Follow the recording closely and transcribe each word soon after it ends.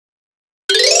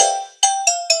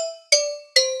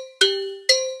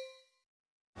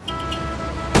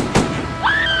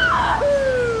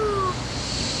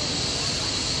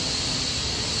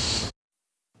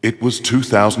It was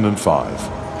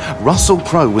 2005. Russell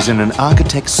Crowe was in an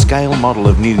architect's scale model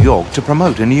of New York to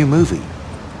promote a new movie.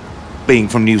 Being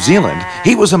from New Zealand,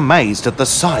 he was amazed at the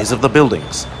size of the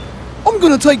buildings. I'm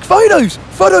gonna take photos,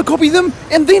 photocopy them,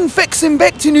 and then fax them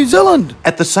back to New Zealand.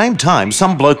 At the same time,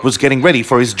 some bloke was getting ready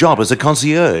for his job as a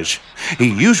concierge. He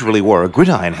usually wore a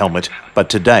gridiron helmet, but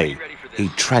today, he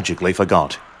tragically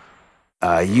forgot.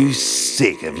 Are you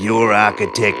sick of your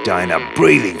architect owner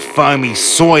breathing foamy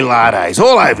soy lattes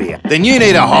all over you? Then you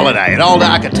need a holiday at Old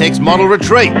Architects Model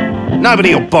Retreat.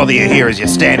 Nobody will bother you here as you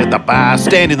stand at the bar,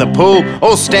 stand in the pool,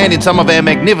 or stand in some of our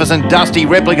magnificent dusty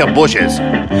replica bushes.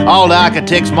 Old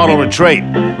Architects Model Retreat,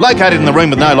 located in the room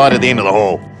with no light at the end of the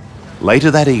hall. Later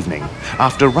that evening,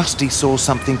 after Rusty saw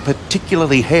something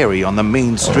particularly hairy on the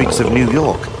mean streets of New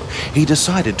York, he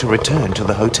decided to return to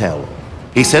the hotel.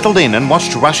 He settled in and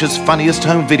watched Russia's funniest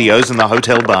home videos in the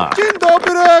hotel bar.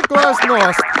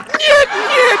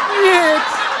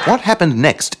 What happened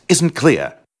next isn't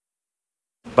clear.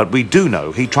 But we do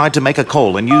know he tried to make a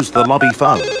call and used the lobby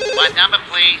phone. What number,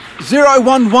 please?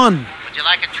 011. Would you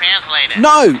like a translator?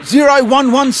 No,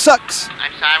 0116.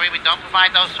 I'm sorry, we don't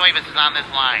provide those services on this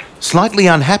line. Slightly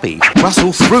unhappy,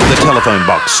 Russell threw the telephone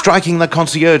box, striking the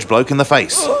concierge bloke in the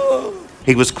face.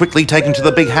 He was quickly taken to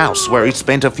the big house where he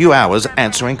spent a few hours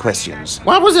answering questions.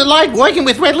 What was it like working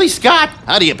with Ridley Scott?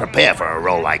 How do you prepare for a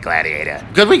role like Gladiator?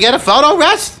 Could we get a photo,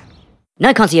 Russ?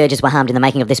 No concierges were harmed in the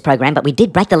making of this program, but we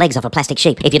did break the legs off a plastic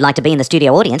sheep. If you'd like to be in the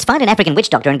studio audience, find an African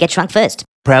witch doctor and get shrunk first.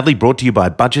 Proudly brought to you by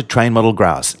Budget Train Model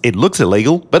Grass. It looks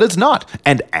illegal, but it's not.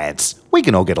 And ads. We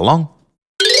can all get along.